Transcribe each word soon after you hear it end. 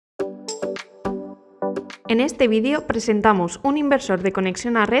En este vídeo presentamos un inversor de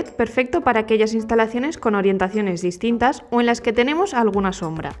conexión a red perfecto para aquellas instalaciones con orientaciones distintas o en las que tenemos alguna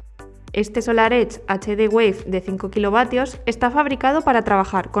sombra. Este SolarEdge HD Wave de 5 kW está fabricado para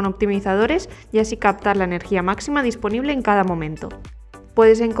trabajar con optimizadores y así captar la energía máxima disponible en cada momento.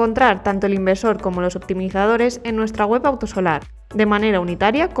 Puedes encontrar tanto el inversor como los optimizadores en nuestra web Autosolar, de manera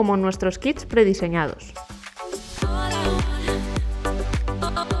unitaria como en nuestros kits prediseñados.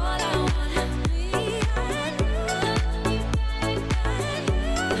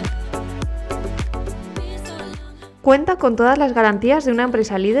 Cuenta con todas las garantías de una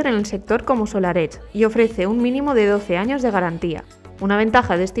empresa líder en el sector como SolarEdge y ofrece un mínimo de 12 años de garantía. Una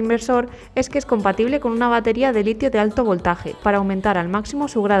ventaja de este inversor es que es compatible con una batería de litio de alto voltaje para aumentar al máximo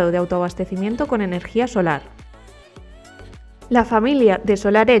su grado de autoabastecimiento con energía solar. La familia de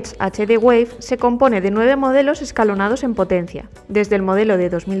SolarEdge HD Wave se compone de 9 modelos escalonados en potencia, desde el modelo de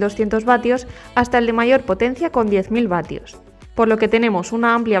 2200 vatios hasta el de mayor potencia con 10.000 vatios. Por lo que tenemos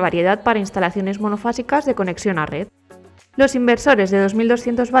una amplia variedad para instalaciones monofásicas de conexión a red. Los inversores de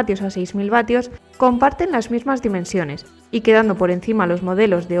 2200 vatios a 6000 vatios comparten las mismas dimensiones y quedando por encima los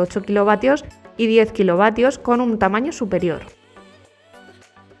modelos de 8 kW y 10 kW con un tamaño superior.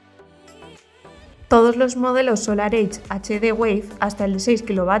 Todos los modelos SolarEdge HD Wave hasta el de 6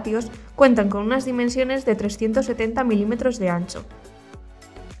 kW cuentan con unas dimensiones de 370 mm de ancho,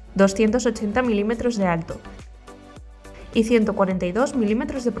 280 mm de alto y 142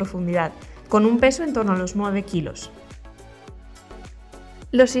 milímetros de profundidad, con un peso en torno a los 9 kilos.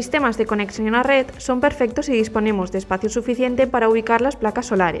 Los sistemas de conexión a red son perfectos y disponemos de espacio suficiente para ubicar las placas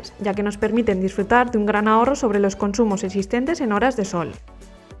solares, ya que nos permiten disfrutar de un gran ahorro sobre los consumos existentes en horas de sol.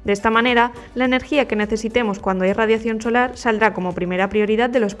 De esta manera, la energía que necesitemos cuando hay radiación solar saldrá como primera prioridad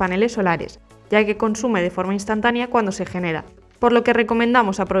de los paneles solares, ya que consume de forma instantánea cuando se genera, por lo que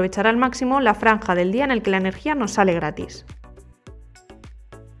recomendamos aprovechar al máximo la franja del día en el que la energía nos sale gratis.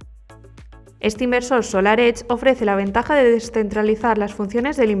 Este inversor SolarEdge ofrece la ventaja de descentralizar las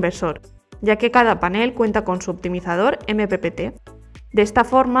funciones del inversor, ya que cada panel cuenta con su optimizador MPPT. De esta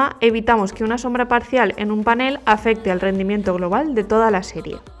forma, evitamos que una sombra parcial en un panel afecte al rendimiento global de toda la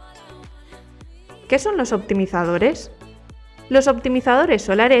serie. ¿Qué son los optimizadores? Los optimizadores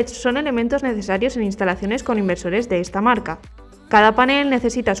SolarEdge son elementos necesarios en instalaciones con inversores de esta marca. Cada panel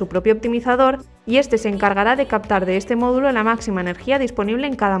necesita su propio optimizador y este se encargará de captar de este módulo la máxima energía disponible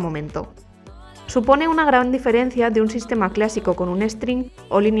en cada momento. Supone una gran diferencia de un sistema clásico con un string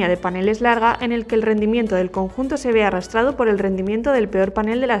o línea de paneles larga en el que el rendimiento del conjunto se ve arrastrado por el rendimiento del peor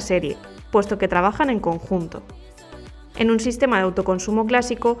panel de la serie, puesto que trabajan en conjunto. En un sistema de autoconsumo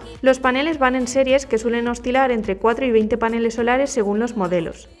clásico, los paneles van en series que suelen oscilar entre 4 y 20 paneles solares según los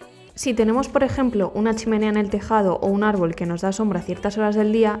modelos. Si tenemos, por ejemplo, una chimenea en el tejado o un árbol que nos da sombra a ciertas horas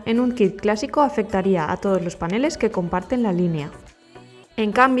del día, en un kit clásico afectaría a todos los paneles que comparten la línea.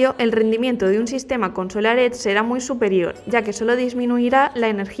 En cambio, el rendimiento de un sistema con SolarEdge será muy superior, ya que solo disminuirá la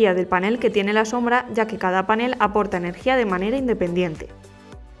energía del panel que tiene la sombra, ya que cada panel aporta energía de manera independiente.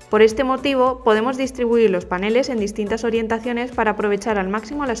 Por este motivo, podemos distribuir los paneles en distintas orientaciones para aprovechar al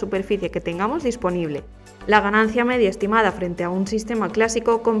máximo la superficie que tengamos disponible. La ganancia media estimada frente a un sistema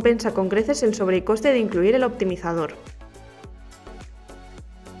clásico compensa con creces el sobrecoste de incluir el optimizador.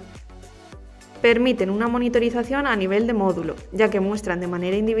 Permiten una monitorización a nivel de módulo, ya que muestran de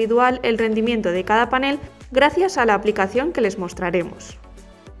manera individual el rendimiento de cada panel gracias a la aplicación que les mostraremos.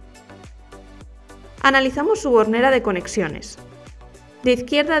 Analizamos su hornera de conexiones. De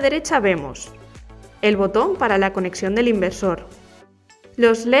izquierda a derecha vemos el botón para la conexión del inversor,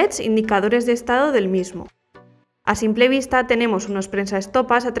 los LEDs indicadores de estado del mismo. A simple vista tenemos unos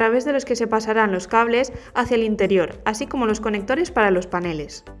prensaestopas a través de los que se pasarán los cables hacia el interior, así como los conectores para los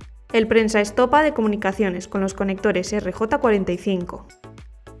paneles. El prensaestopa de comunicaciones con los conectores RJ45.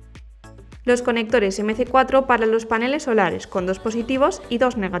 Los conectores MC4 para los paneles solares con 2 positivos y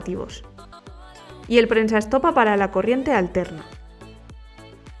 2 negativos. Y el prensaestopa para la corriente alterna.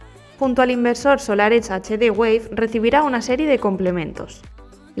 Junto al inversor SolarEdge HD Wave recibirá una serie de complementos.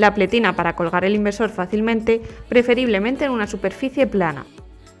 La pletina para colgar el inversor fácilmente, preferiblemente en una superficie plana.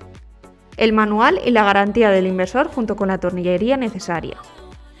 El manual y la garantía del inversor junto con la tornillería necesaria.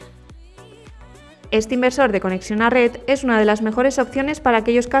 Este inversor de conexión a red es una de las mejores opciones para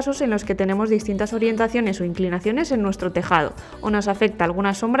aquellos casos en los que tenemos distintas orientaciones o inclinaciones en nuestro tejado o nos afecta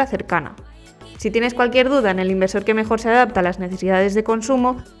alguna sombra cercana. Si tienes cualquier duda en el inversor que mejor se adapta a las necesidades de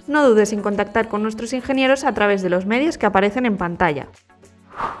consumo, no dudes en contactar con nuestros ingenieros a través de los medios que aparecen en pantalla.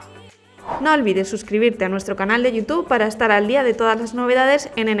 No olvides suscribirte a nuestro canal de YouTube para estar al día de todas las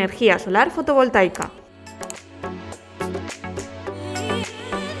novedades en energía solar fotovoltaica.